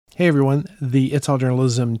Hey everyone, the It's All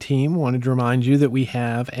Journalism team wanted to remind you that we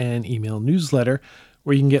have an email newsletter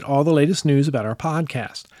where you can get all the latest news about our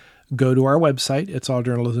podcast. Go to our website,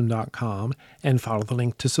 itsalljournalism.com, and follow the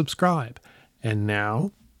link to subscribe. And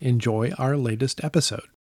now, enjoy our latest episode.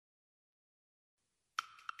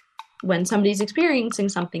 When somebody's experiencing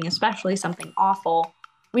something, especially something awful,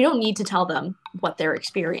 we don't need to tell them what they're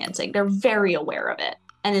experiencing. They're very aware of it.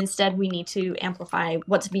 And instead, we need to amplify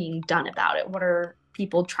what's being done about it. What are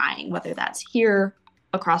people trying, whether that's here,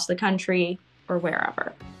 across the country, or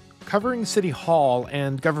wherever. Covering City Hall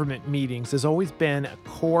and government meetings has always been a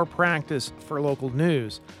core practice for local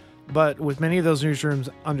news. But with many of those newsrooms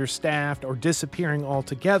understaffed or disappearing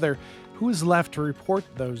altogether, who is left to report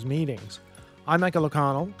those meetings? I'm Michael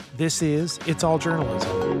O'Connell. This is It's All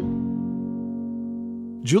Journalism.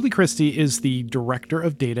 Julie Christie is the Director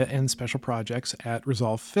of Data and Special Projects at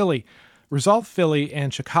Resolve Philly. Resolve Philly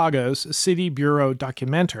and Chicago's City Bureau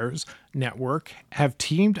Documenters network have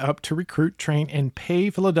teamed up to recruit, train, and pay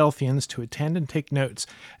Philadelphians to attend and take notes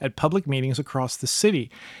at public meetings across the city.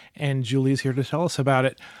 And Julie is here to tell us about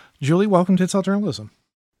it. Julie, welcome to It's All Journalism.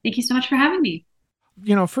 Thank you so much for having me.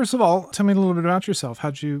 First of all, tell me a little bit about yourself.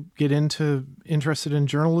 How'd you get interested in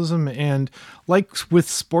journalism? And like with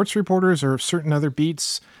sports reporters or certain other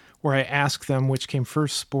beats where I ask them which came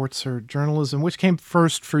first, sports or journalism, which came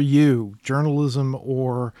first for you, journalism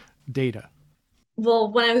or data?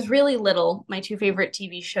 Well, when I was really little, my two favorite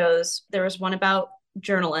TV shows, there was one about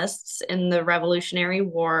journalists in the Revolutionary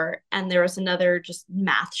War, and there was another just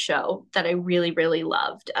math show that I really, really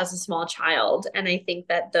loved as a small child. And I think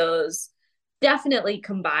that those definitely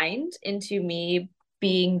combined into me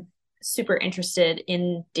being super interested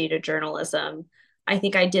in data journalism. I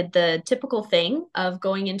think I did the typical thing of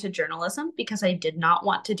going into journalism because I did not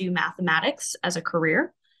want to do mathematics as a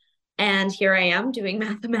career. And here I am doing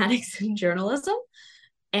mathematics and journalism.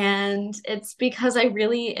 And it's because I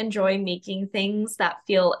really enjoy making things that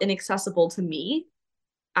feel inaccessible to me,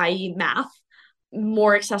 i.e., math,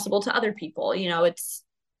 more accessible to other people. It's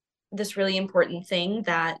this really important thing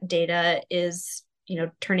that data is,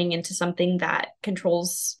 turning into something that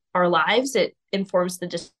controls our lives. It informs the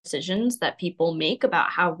decisions that people make about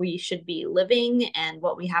how we should be living and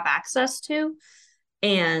what we have access to.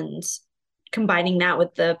 And combining that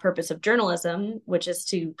with the purpose of journalism, which is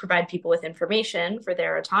to provide people with information for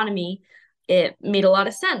their autonomy, it made a lot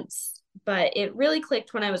of sense. But it really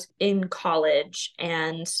clicked when I was in college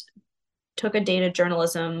and took a data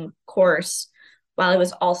journalism course while I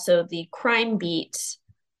was also the crime beat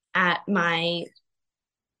at my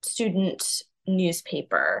student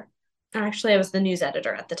newspaper. Actually, I was the news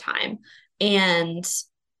editor at the time. And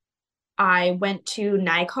I went to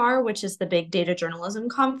NICAR, which is the big data journalism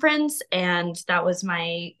conference. And that was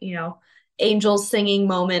my, angels singing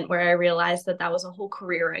moment where I realized that that was a whole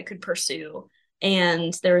career I could pursue.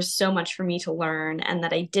 And there was so much for me to learn, and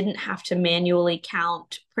that I didn't have to manually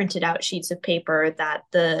count printed out sheets of paper that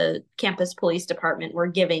the campus police department were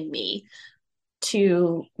giving me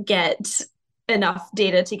to get enough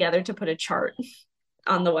data together to put a chart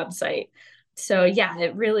on the website. So yeah,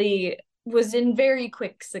 it really was in very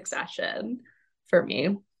quick succession for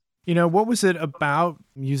me. What was it about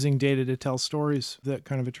using data to tell stories that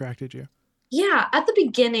kind of attracted you? Yeah, at the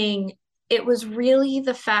beginning, it was really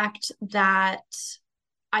the fact that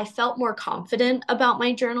I felt more confident about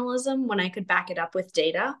my journalism when I could back it up with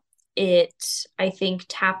data. It, I think,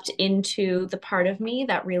 tapped into the part of me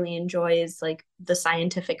that really enjoys like the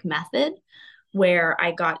scientific method, where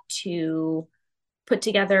I got to put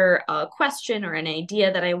together a question or an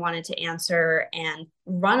idea that I wanted to answer and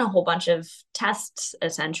run a whole bunch of tests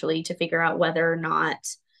essentially to figure out whether or not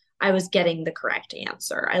I was getting the correct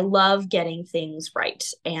answer. I love getting things right,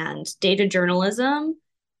 and data journalism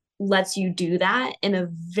lets you do that in a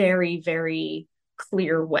very, very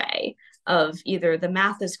clear way of either the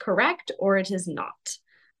math is correct or it is not.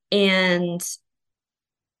 And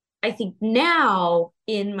I think now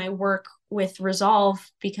in my work with Resolve,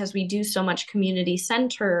 because we do so much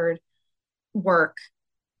community-centered work,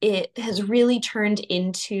 it has really turned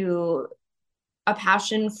into a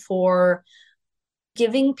passion for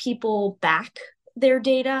giving people back their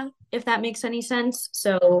data, if that makes any sense.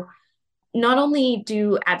 So not only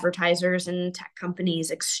do advertisers and tech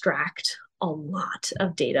companies extract a lot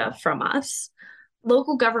of data from us,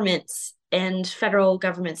 local governments and federal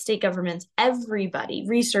government, state governments, everybody,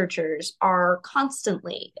 researchers are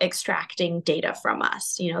constantly extracting data from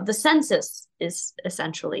us. The census is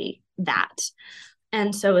essentially that.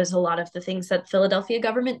 And so is a lot of the things that Philadelphia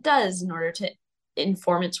government does in order to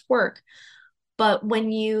inform its work. But when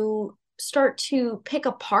you start to pick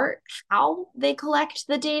apart how they collect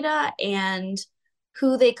the data and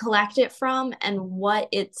who they collect it from and what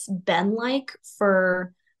it's been like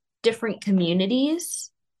for different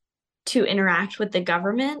communities to interact with the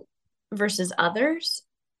government versus others,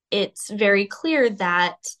 it's very clear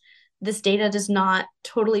that this data does not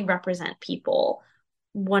totally represent people.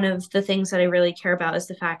 One of the things that I really care about is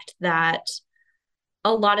the fact that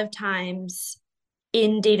a lot of times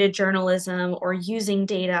in data journalism or using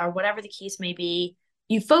data or whatever the case may be,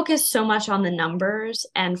 you focus so much on the numbers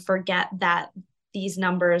and forget that these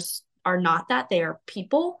numbers are not that, they are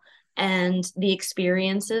people and the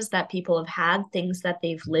experiences that people have had, things that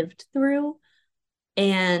they've lived through.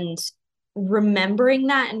 And remembering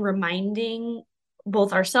that and reminding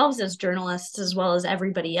both ourselves as journalists as well as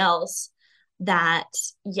everybody else that,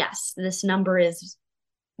 yes, this number is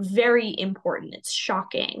very important. It's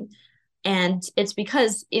shocking. And it's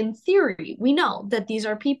because, in theory, we know that these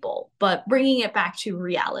are people, but bringing it back to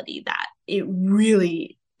reality, that it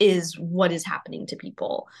really is what is happening to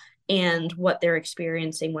people and what they're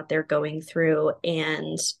experiencing, what they're going through.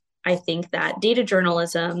 And I think that data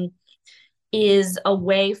journalism is a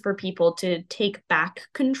way for people to take back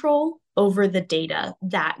control over the data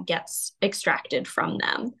that gets extracted from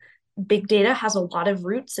them. Big data has a lot of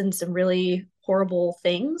roots in some really horrible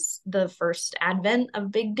things. The first advent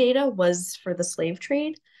of big data was for the slave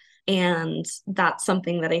trade. And that's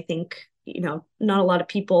something that I think, not a lot of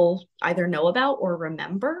people either know about or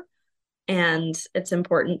remember. And it's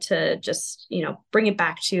important to just, bring it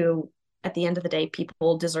back to, at the end of the day,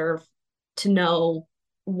 people deserve to know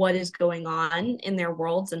what is going on in their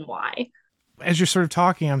worlds and why. As you're sort of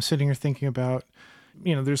talking, I'm sitting here thinking about,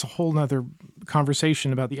 there's a whole nother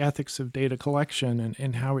conversation about the ethics of data collection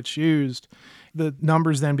and how it's used. The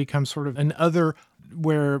numbers then become sort of an other,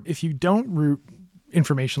 where if you don't root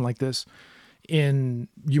information like this in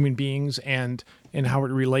human beings and in how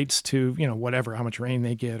it relates to, whatever, how much rain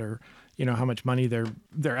they get or, how much money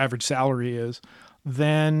their average salary is,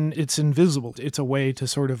 then it's invisible. It's a way to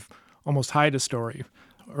sort of almost hide a story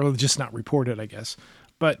or just not report it, I guess.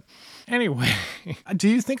 But anyway, do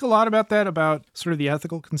you think a lot about that, about sort of the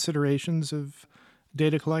ethical considerations of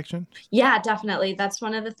data collection? Yeah, definitely. That's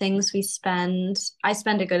one of the things I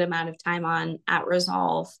spend a good amount of time on at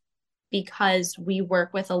Resolve, because we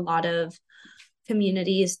work with a lot of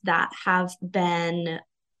communities that have been,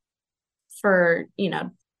 for,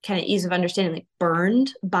 kind of ease of understanding, like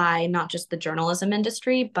burned by not just the journalism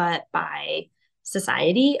industry, but by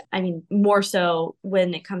society. I mean, more so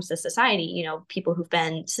when it comes to society, people who've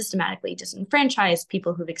been systematically disenfranchised,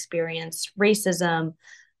 people who've experienced racism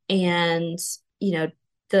and,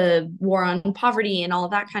 the war on poverty and all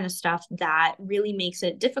of that kind of stuff, that really makes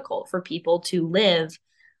it difficult for people to live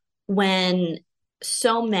when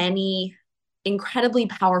so many incredibly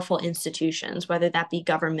powerful institutions, whether that be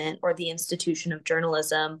government or the institution of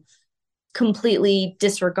journalism, completely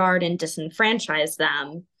disregard and disenfranchise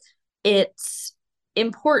them. It's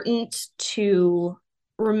important to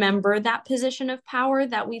remember that position of power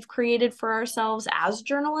that we've created for ourselves as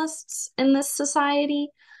journalists in this society,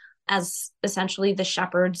 as essentially the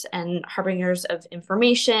shepherds and harbingers of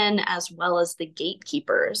information, as well as the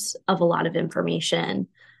gatekeepers of a lot of information,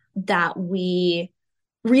 that we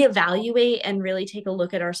reevaluate and really take a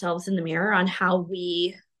look at ourselves in the mirror on how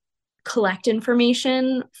we collect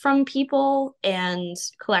information from people and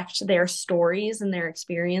collect their stories and their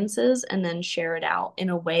experiences and then share it out in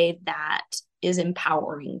a way that is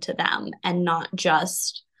empowering to them and not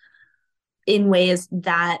just in ways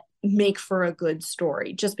that make for a good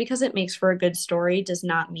story. Just because it makes for a good story does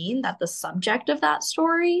not mean that the subject of that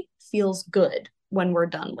story feels good when we're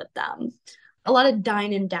done with them. A lot of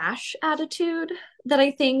dine and dash attitude that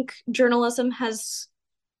I think journalism has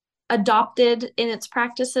adopted in its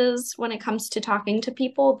practices when it comes to talking to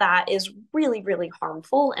people, that is really, really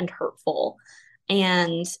harmful and hurtful.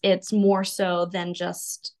 And it's more so than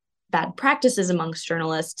just bad practices amongst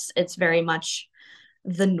journalists. It's very much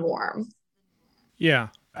the norm. Yeah,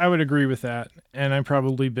 I would agree with that. And I've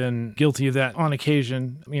probably been guilty of that on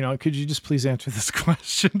occasion. Could you just please answer this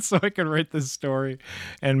question so I can write this story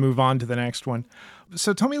and move on to the next one?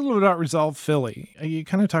 So tell me a little bit about Resolve Philly. You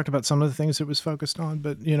kind of talked about some of the things it was focused on,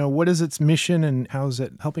 but, what is its mission and how is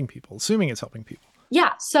it helping people, assuming it's helping people?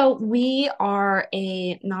 Yeah, so we are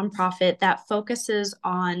a nonprofit that focuses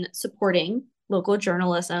on supporting local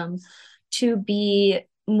journalism to be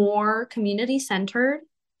more community-centered,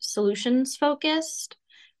 solutions-focused,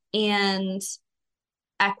 and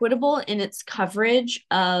equitable in its coverage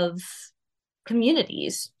of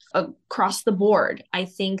communities across the board. I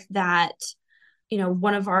think that,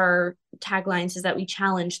 one of our taglines is that we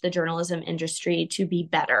challenge the journalism industry to be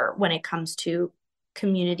better when it comes to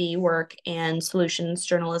community work and solutions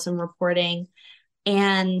journalism reporting.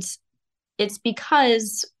 And it's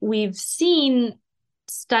because we've seen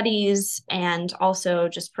studies and also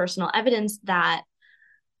just personal evidence that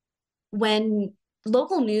when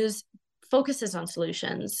local news focuses on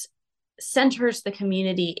solutions, centers the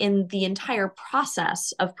community in the entire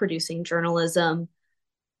process of producing journalism,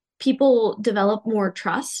 people develop more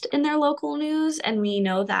trust in their local news. And we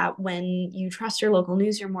know that when you trust your local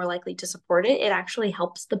news, you're more likely to support it. It actually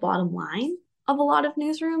helps the bottom line of a lot of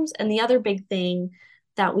newsrooms. And the other big thing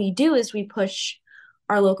that we do is we push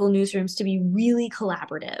our local newsrooms to be really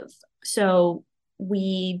collaborative. So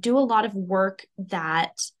we do a lot of work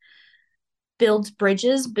that builds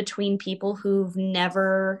bridges between people who've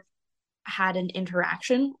never had an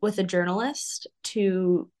interaction with a journalist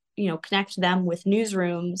to connect them with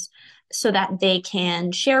newsrooms so that they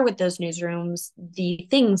can share with those newsrooms the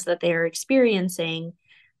things that they're experiencing,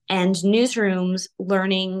 and newsrooms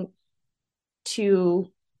learning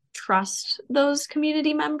to trust those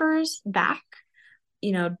community members back,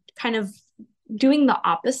 kind of doing the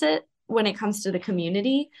opposite when it comes to the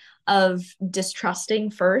community of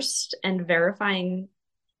distrusting first and verifying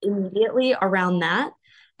immediately around that,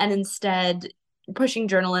 and instead pushing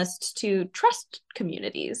journalists to trust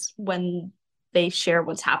communities when they share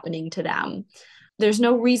what's happening to them. There's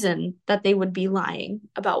no reason that they would be lying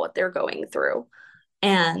about what they're going through,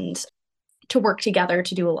 and to work together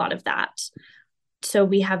to do a lot of that. So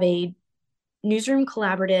we have a newsroom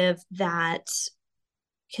collaborative that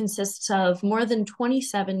consists of more than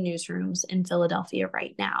 27 newsrooms in Philadelphia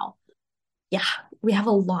right now. Yeah, we have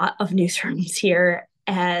a lot of newsrooms here,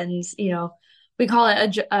 and we call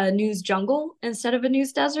it a news jungle instead of a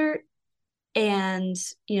news desert. And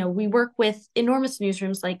we work with enormous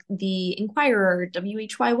newsrooms like the Inquirer,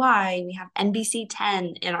 WHYY. We have NBC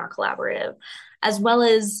 10 in our collaborative, as well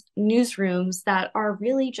as newsrooms that are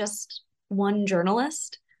really just one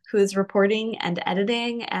journalist who is reporting and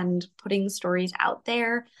editing and putting stories out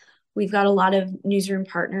there. We've got a lot of newsroom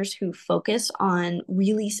partners who focus on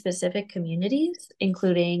really specific communities,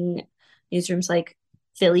 including newsrooms like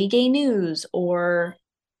Philly Gay News or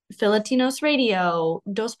Filatinos Radio,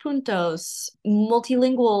 Dos Puntos,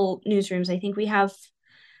 multilingual newsrooms. I think we have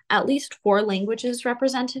at least 4 languages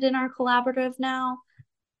represented in our collaborative now.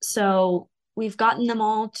 So we've gotten them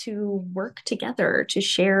all to work together to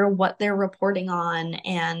share what they're reporting on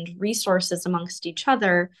and resources amongst each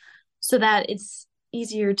other so that it's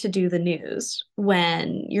easier to do the news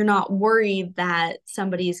when you're not worried that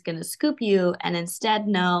somebody's going to scoop you, and instead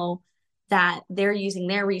know that they're using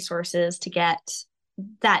their resources to get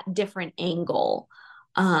that different angle,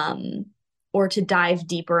 or to dive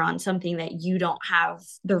deeper on something that you don't have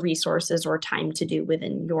the resources or time to do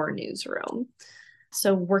within your newsroom.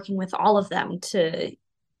 So working with all of them to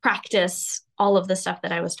practice all of the stuff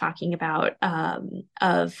that I was talking about,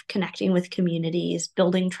 of connecting with communities,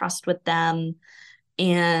 building trust with them,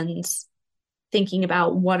 and thinking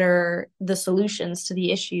about what are the solutions to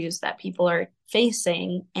the issues that people are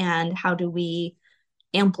facing and how do we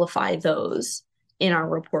amplify those in our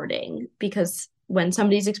reporting. Because when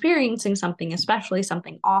somebody's experiencing something, especially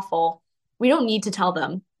something awful, we don't need to tell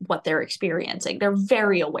them what they're experiencing. They're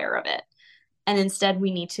very aware of it. And instead,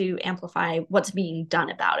 we need to amplify what's being done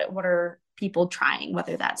about it. What are people trying,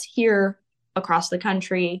 whether that's here, across the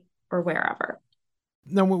country, or wherever.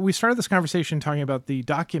 Now, when we started this conversation talking about the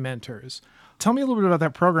documenters, tell me a little bit about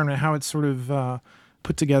that program and how it's sort of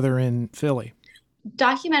put together in Philly.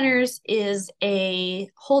 Documenters is a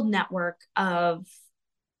whole network of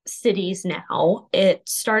cities now. It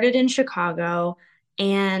started in Chicago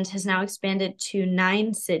and has now expanded to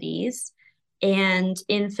 9 cities. And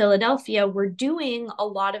in Philadelphia, we're doing a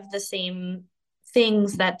lot of the same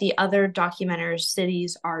things that the other documenters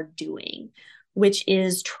cities are doing, which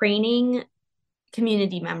is training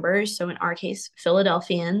community members, so in our case,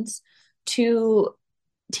 Philadelphians, to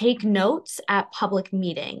take notes at public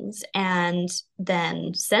meetings and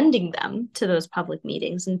then sending them to those public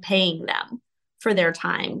meetings and paying them for their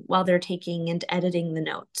time while they're taking and editing the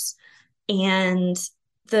notes. And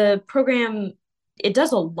the program, it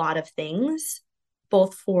does a lot of things,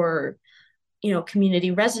 both for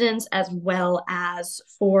community residents as well as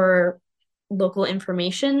for local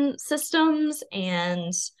information systems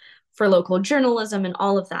and for local journalism and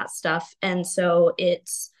all of that stuff. And so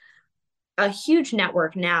it's a huge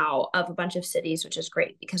network now of a bunch of cities, which is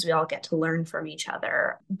great because we all get to learn from each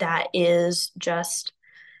other. That is just,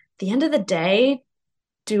 the end of the day,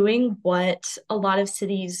 doing what a lot of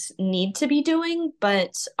cities need to be doing,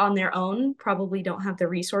 but on their own probably don't have the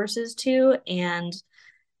resources to. And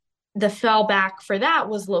the fallback for that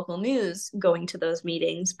was local news going to those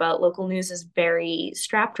meetings, but local news is very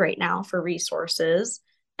strapped right now for resources.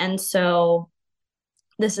 And so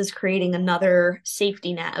this is creating another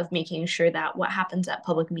safety net of making sure that what happens at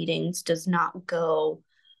public meetings does not go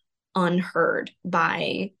unheard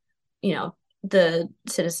by, the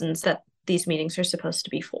citizens that these meetings are supposed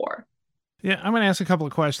to be for. Yeah, I'm going to ask a couple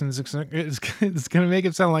of questions. It's going to make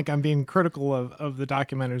it sound like I'm being critical of the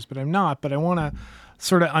documenters, but I'm not. But I want to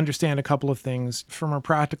sort of understand a couple of things from a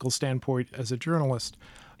practical standpoint as a journalist.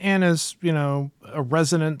 And as, a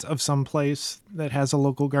resident of some place that has a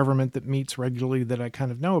local government that meets regularly that I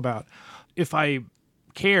kind of know about. If I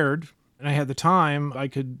cared and I had the time, I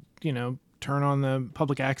could, turn on the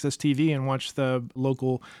public access TV and watch the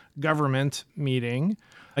local government meeting.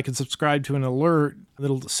 I could subscribe to an alert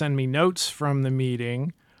that'll send me notes from the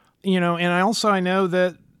meeting, and I know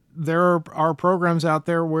that there are programs out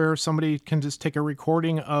there where somebody can just take a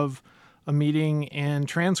recording of a meeting and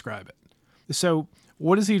transcribe it. So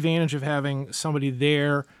what is the advantage of having somebody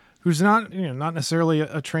there who's not necessarily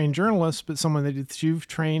a trained journalist, but someone that you've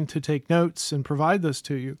trained to take notes and provide those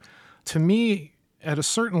to you? To me, at a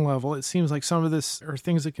certain level, it seems like some of this are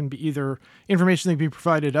things that can be either information that can be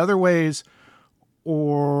provided other ways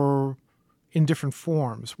or in different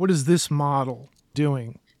forms. What is this model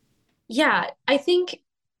doing? Yeah, I think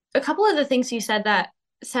a couple of the things you said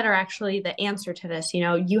are actually the answer to this.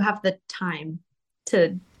 You have the time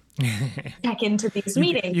to check into these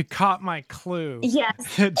meetings. You caught my clue.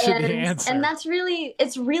 Yes. To the answer. And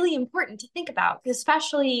it's really important to think about,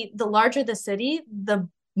 especially the larger the city, the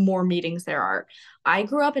more meetings there are. I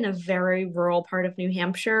grew up in a very rural part of New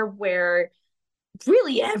Hampshire where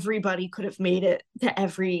really everybody could have made it to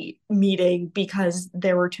every meeting because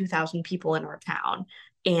there were 2,000 people in our town,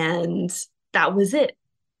 and that was it.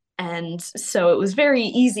 And so it was very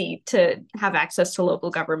easy to have access to local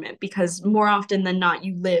government because more often than not,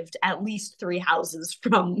 you lived at least 3 houses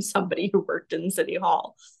from somebody who worked in City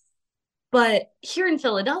Hall. But here in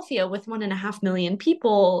Philadelphia, with 1.5 million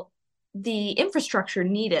people, the infrastructure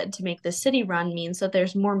needed to make the city run means that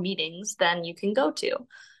there's more meetings than you can go to.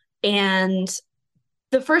 And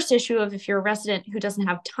the first issue of if you're a resident who doesn't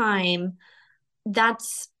have time,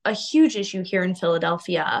 that's a huge issue here in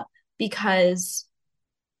Philadelphia, because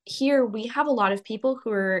here we have a lot of people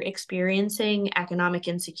who are experiencing economic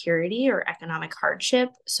insecurity or economic hardship.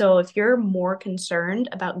 So if you're more concerned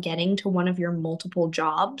about getting to one of your multiple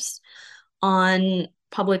jobs on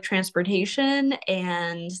public transportation,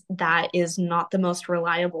 and that is not the most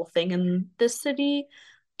reliable thing in this city,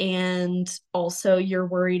 and also you're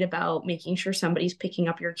worried about making sure somebody's picking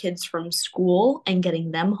up your kids from school and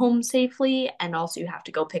getting them home safely, and also you have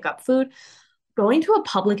to go pick up food, going to a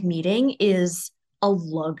public meeting is a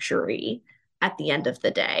luxury at the end of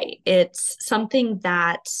the day. It's something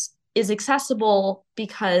that is accessible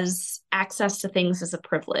because access to things is a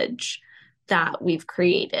privilege that we've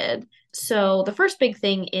created. So the first big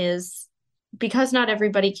thing is, because not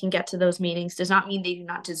everybody can get to those meetings does not mean they do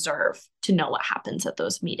not deserve to know what happens at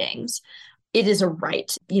those meetings. It is a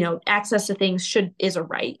right. Access to things is a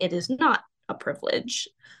right. It is not a privilege.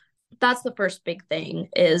 That's the first big thing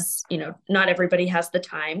is, not everybody has the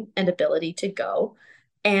time and ability to go.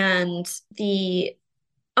 And the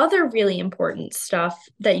other really important stuff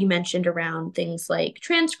that you mentioned around things like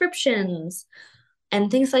transcriptions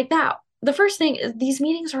and things like that. The first thing is these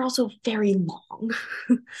meetings are also very long.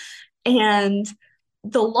 And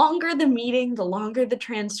the longer the meeting, the longer the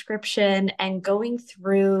transcription, and going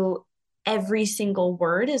through every single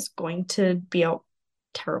word is going to be a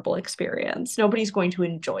terrible experience. Nobody's going to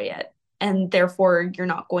enjoy it. And therefore, you're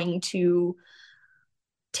not going to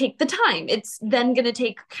take the time. It's then going to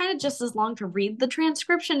take kind of just as long to read the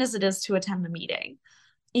transcription as it is to attend the meeting,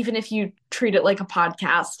 even if you treat it like a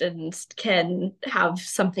podcast and can have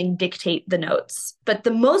something dictate the notes. But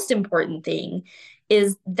the most important thing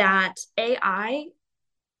is that AI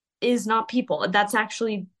is not people. That's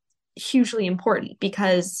actually hugely important,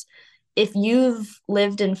 because if you've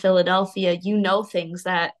lived in Philadelphia, you know things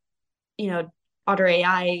that, Otter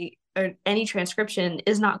AI or any transcription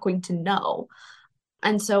is not going to know.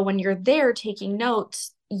 And so when you're there taking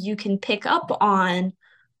notes, you can pick up on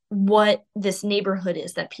what this neighborhood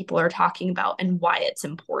is that people are talking about and why it's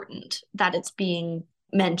important that it's being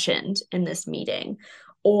mentioned in this meeting.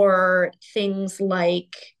 Or things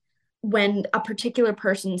like when a particular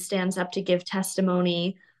person stands up to give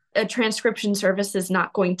testimony, a transcription service is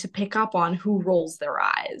not going to pick up on who rolls their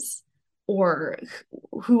eyes or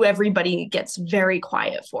who everybody gets very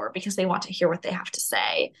quiet for because they want to hear what they have to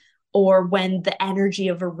say, or when the energy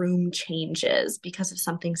of a room changes because of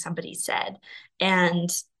something somebody said. And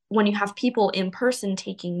when you have people in person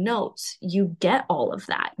taking notes, you get all of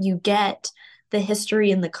that. You get the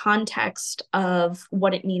history and the context of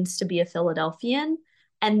what it means to be a Philadelphian.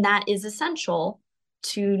 And that is essential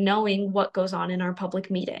to knowing what goes on in our public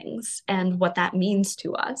meetings and what that means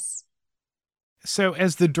to us. So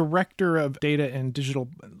as the director of data and digital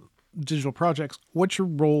projects, what's your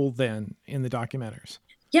role then in the documenters?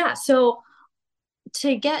 Yeah, so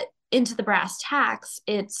to get into the brass tacks,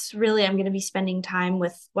 it's really, I'm going to be spending time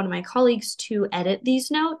with one of my colleagues to edit these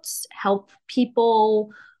notes, help people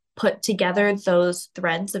put together those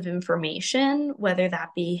threads of information, whether that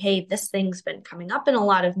be, hey, this thing's been coming up in a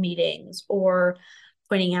lot of meetings, or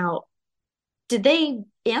pointing out, did they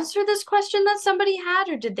answer this question that somebody had,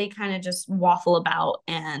 or did they kind of just waffle about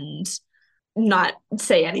and not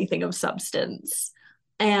say anything of substance?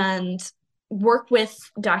 And work with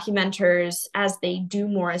documenters as they do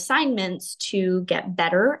more assignments to get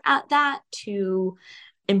better at that, to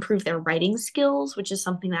improve their writing skills, which is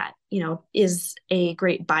something that, is a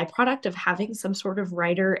great byproduct of having some sort of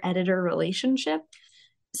writer-editor relationship.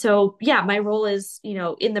 So yeah, my role is,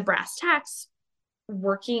 in the brass tacks,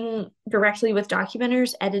 working directly with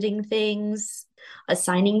documenters, editing things,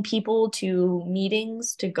 assigning people to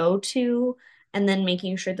meetings to go to, and then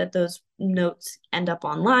making sure that those notes end up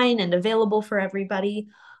online and available for everybody.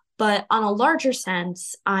 But on a larger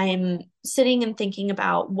sense, I'm sitting and thinking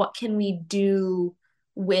about what can we do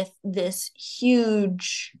with this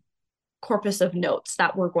huge corpus of notes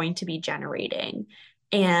that we're going to be generating,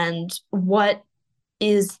 and what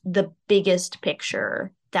is the biggest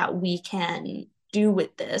picture that we can do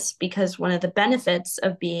with this. Because one of the benefits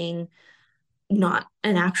of being not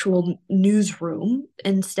an actual newsroom,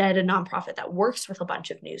 instead a nonprofit that works with a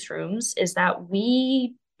bunch of newsrooms, is that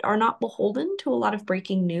we are not beholden to a lot of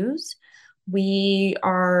breaking news. We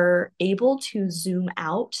are able to zoom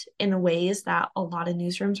out in ways that a lot of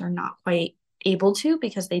newsrooms are not quite able to,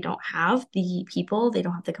 because they don't have the people, they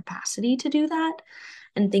don't have the capacity to do that.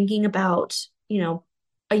 And thinking about,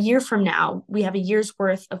 a year from now, we have a year's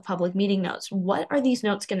worth of public meeting notes. What are these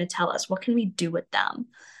notes going to tell us? What can we do with them?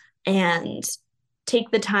 And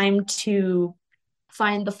take the time to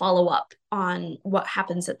find the follow-up on what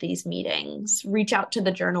happens at these meetings, reach out to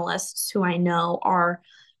the journalists who I know are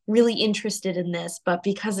really interested in this, but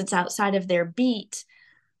because it's outside of their beat,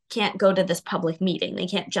 can't go to this public meeting. They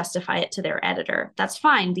can't justify it to their editor. That's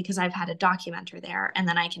fine, because I've had a documenter there, and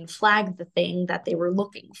then I can flag the thing that they were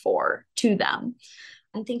looking for to them.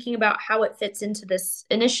 I'm thinking about how it fits into this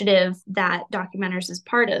initiative that Documenters is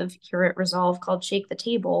part of here at Resolve, called Shake the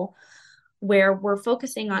Table, where we're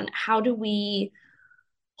focusing on how do we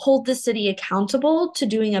hold the city accountable to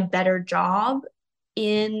doing a better job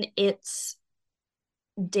in its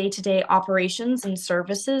day-to-day operations and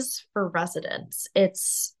services for residents.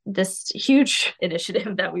 It's this huge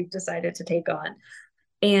initiative that we've decided to take on,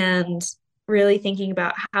 and really thinking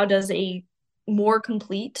about how does a more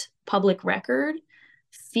complete public record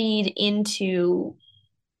feed into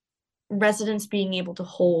residents being able to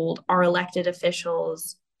hold our elected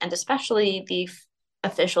officials, and especially the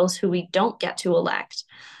officials who we don't get to elect,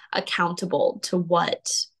 accountable to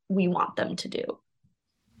what we want them to do.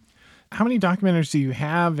 How many documenters do you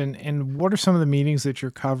have, and what are some of the meetings that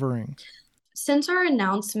you're covering? Since our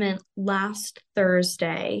announcement last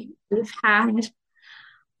Thursday, we've had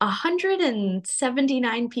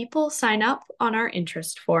 179 people sign up on our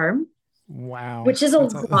interest form. Wow. Which is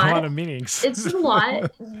That's a a lot of meetings. It's a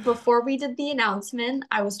lot. Before we did the announcement,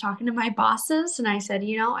 I was talking to my bosses and I said,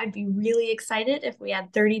 I'd be really excited if we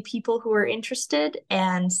had 30 people who were interested,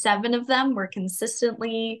 and 7 of them were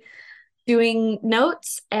consistently doing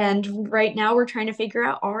notes. And right now we're trying to figure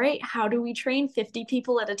out, all right, how do we train 50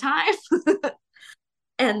 people at a time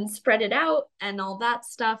and spread it out and all that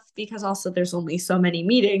stuff? Because also there's only so many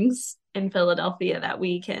meetings in Philadelphia that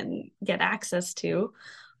we can get access to.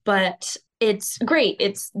 But it's great.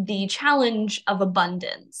 It's the challenge of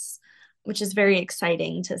abundance, which is very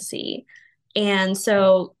exciting to see. And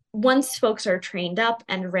so once folks are trained up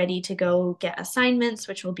and ready to go get assignments,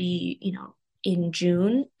 which will be, in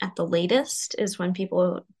June at the latest, is when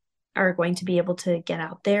people are going to be able to get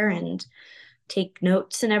out there and take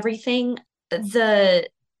notes and everything. The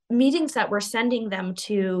meetings that we're sending them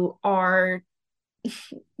to are,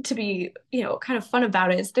 to be, kind of fun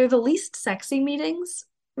about it, is they're the least sexy meetings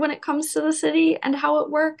when it comes to the city and how it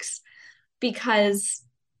works, because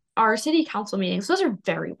our city council meetings, those are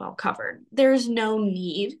very well covered. There's no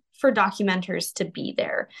need for documenters to be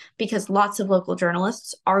there, because lots of local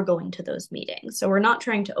journalists are going to those meetings. So we're not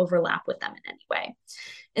trying to overlap with them in any way.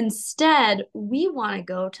 Instead, we want to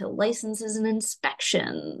go to licenses and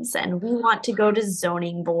inspections, and we want to go to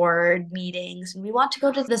zoning board meetings, and we want to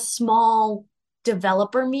go to the small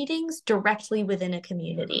developer meetings directly within a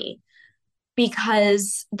community,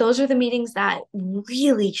 because those are the meetings that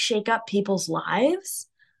really shake up people's lives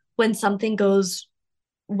when something goes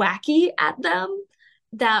wacky at them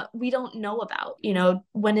that we don't know about.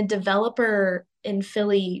 When a developer in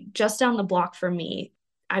Philly, just down the block from me,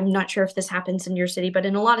 I'm not sure if this happens in your city, but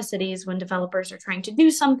in a lot of cities, when developers are trying to do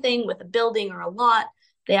something with a building or a lot,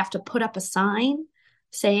 they have to put up a sign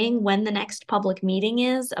saying when the next public meeting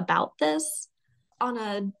is about this. On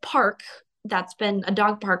a dog park that's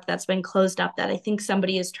been closed up that I think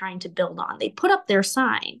somebody is trying to build on, they put up their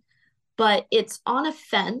sign, but it's on a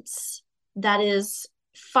fence that is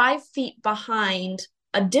 5 feet behind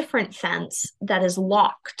a different fence that is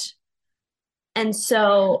locked. And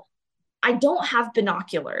so I don't have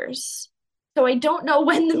binoculars. So I don't know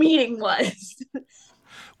when the meeting was.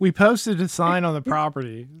 We posted a sign on the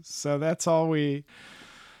property, so that's all we...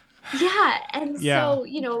 Yeah. And Yeah. so,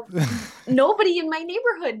 nobody in my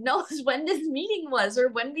neighborhood knows when this meeting was or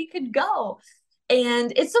when we could go.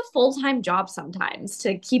 And it's a full-time job sometimes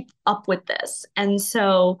to keep up with this. And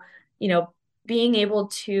so, being able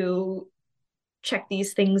to check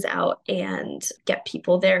these things out and get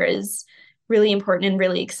people there is really important and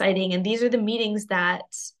really exciting. And these are the meetings that,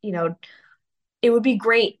 it would be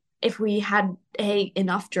great if we had, A,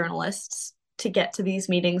 enough journalists to get to these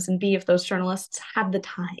meetings, and B, if those journalists had the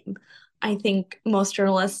time. I think most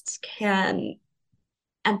journalists can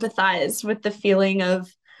empathize with the feeling of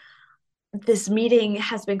this meeting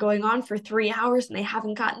has been going on for 3 hours and they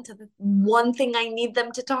haven't gotten to the one thing I need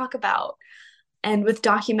them to talk about. And with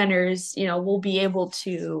documenters, we'll be able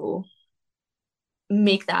to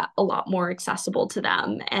make that a lot more accessible to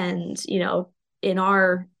them. And, in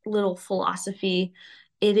our little philosophy,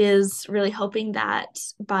 it is really hoping that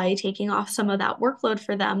by taking off some of that workload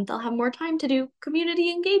for them, they'll have more time to do community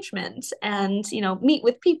engagement and, meet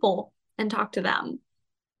with people and talk to them.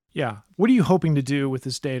 Yeah. What are you hoping to do with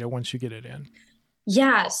this data once you get it in?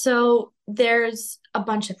 Yeah, so there's a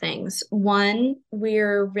bunch of things. One,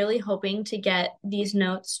 we're really hoping to get these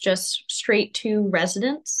notes just straight to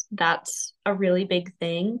residents. That's a really big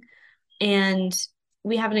thing. And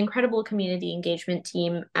we have an incredible community engagement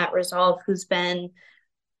team at Resolve who's been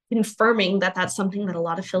confirming that that's something that a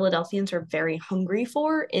lot of Philadelphians are very hungry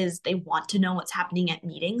for, is they want to know what's happening at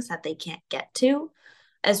meetings that they can't get to,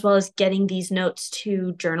 as well as getting these notes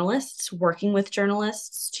to journalists, working with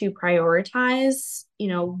journalists to prioritize,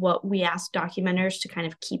 what we ask documenters to kind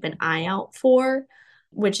of keep an eye out for,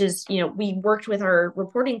 which is, we worked with our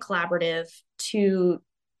reporting collaborative to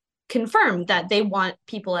confirm that they want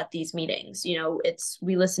people at these meetings.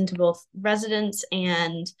 We listen to both residents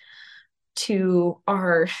and to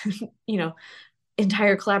our,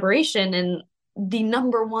 entire collaboration, and the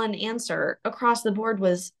number one answer across the board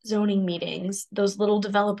was zoning meetings, those little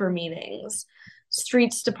developer meetings,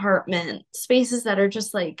 streets department, spaces that are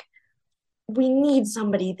just like, we need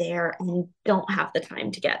somebody there and don't have the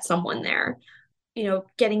time to get someone there.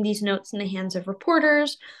 Getting these notes in the hands of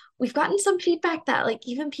reporters. We've gotten some feedback that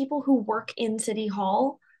even people who work in City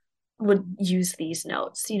Hall would use these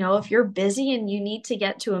notes. If you're busy and you need to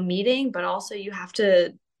get to a meeting, but also you have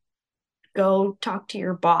to go talk to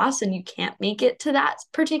your boss and you can't make it to that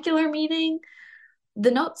particular meeting, the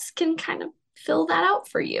notes can kind of fill that out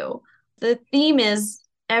for you. The theme is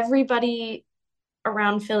everybody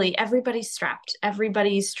around Philly, everybody's strapped.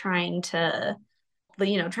 Everybody's trying to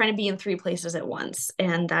be in 3 places at once.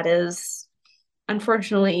 And that is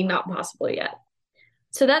unfortunately not possible yet.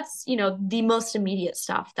 So that's, the most immediate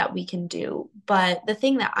stuff that we can do. But the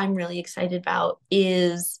thing that I'm really excited about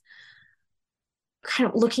is kind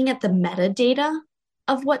of looking at the metadata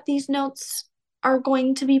of what these notes are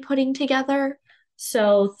going to be putting together.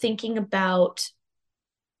 So thinking about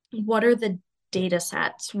what are the data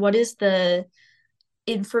sets? What is the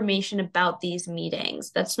information about these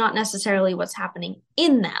meetings that's not necessarily what's happening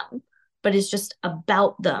in them, but is just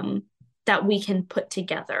about them that we can put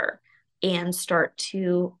together and start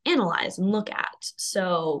to analyze and look at.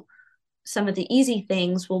 So some of the easy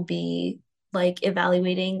things will be like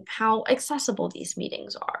evaluating how accessible these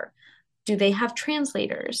meetings are. Do they have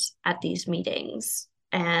translators at these meetings?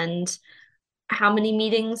 And how many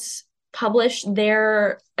meetings publish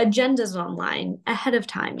their agendas online ahead of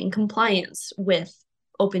time in compliance with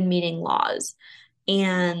open meeting laws?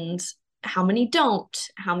 And how many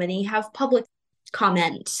don't? How many have public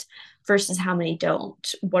comment versus how many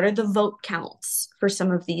don't? What are the vote counts for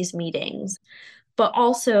some of these meetings? But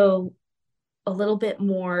also a little bit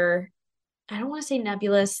more, I don't want to say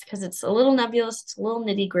nebulous because it's a little nebulous, it's a little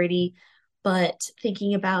nitty gritty, but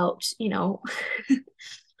thinking about,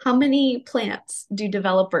 how many plants do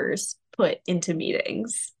developers put into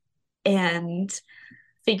meetings, and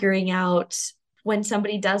figuring out when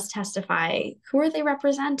somebody does testify, who are they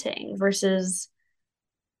representing versus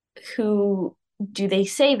who do they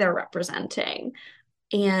say they're representing?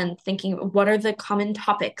 and thinking what are the common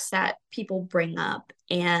topics that people bring up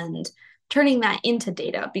and turning that into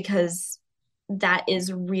data, because that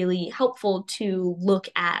is really helpful to look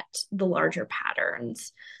at the larger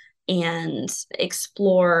patterns and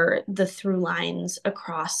explore the through lines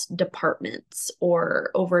across departments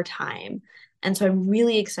or over time. And so I'm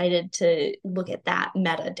really excited to look at that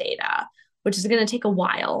metadata, which is going to take a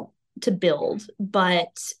while to build,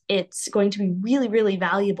 but it's going to be really, really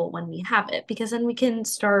valuable when we have it, because then we can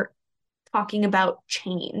start talking about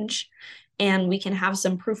change and we can have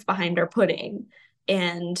some proof behind our pudding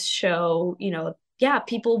and show, yeah,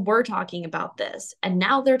 people were talking about this and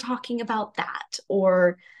now they're talking about that.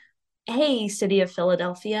 Or, hey, City of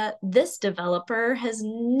Philadelphia, this developer has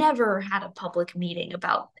never had a public meeting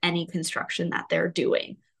about any construction that they're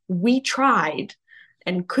doing. We tried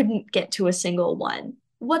and couldn't get to a single one.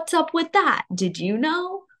 What's up with that? Did you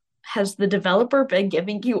know? Has the developer been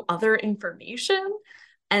giving you other information?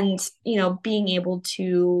 And, being able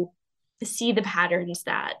to see the patterns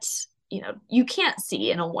that, you can't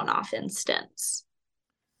see in a one-off instance.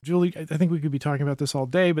 Julie, I think we could be talking about this all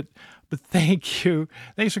day, but thank you.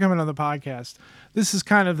 Thanks for coming on the podcast. This is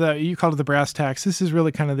kind of you called it the brass tacks. This is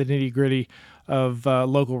really kind of the nitty gritty of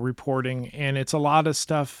local reporting. And it's a lot of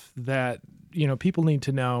stuff that, people need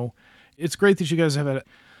to know. It's great that you guys have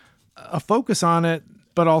a focus on it,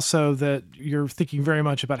 but also that you're thinking very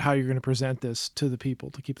much about how you're going to present this to the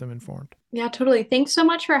people to keep them informed. Yeah, totally. Thanks so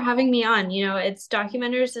much for having me on. It's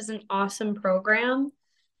Documenters is an awesome program.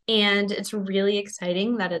 And it's really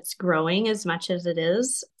exciting that it's growing as much as it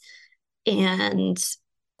is. And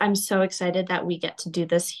I'm so excited that we get to do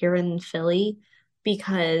this here in Philly,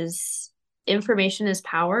 because information is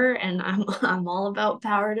power, and I'm all about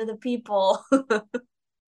power to the people.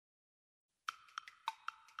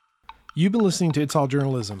 You've been listening to It's All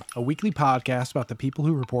Journalism, a weekly podcast about the people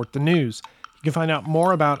who report the news. You can find out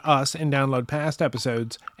more about us and download past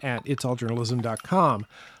episodes at itsalljournalism.com.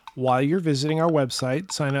 While you're visiting our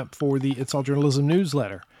website, sign up for the It's All Journalism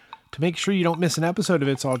newsletter. To make sure you don't miss an episode of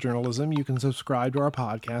It's All Journalism, you can subscribe to our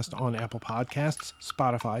podcast on Apple Podcasts,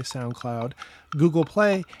 Spotify, SoundCloud, Google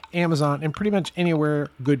Play, Amazon, and pretty much anywhere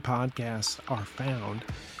good podcasts are found.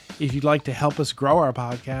 If you'd like to help us grow our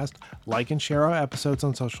podcast, like and share our episodes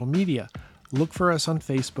on social media. Look for us on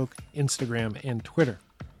Facebook, Instagram, and Twitter.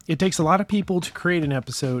 It takes a lot of people to create an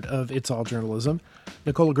episode of It's All Journalism.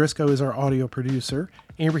 Nicola Grisco is our audio producer.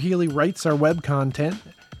 Amber Healy writes our web content.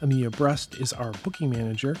 Amelia Brust is our booking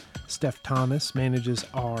manager. Steph Thomas manages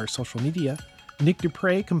our social media. Nick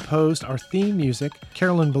Dupre composed our theme music.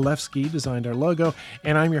 Carolyn Belewski designed our logo.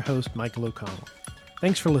 And I'm your host, Michael O'Connell.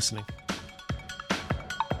 Thanks for listening.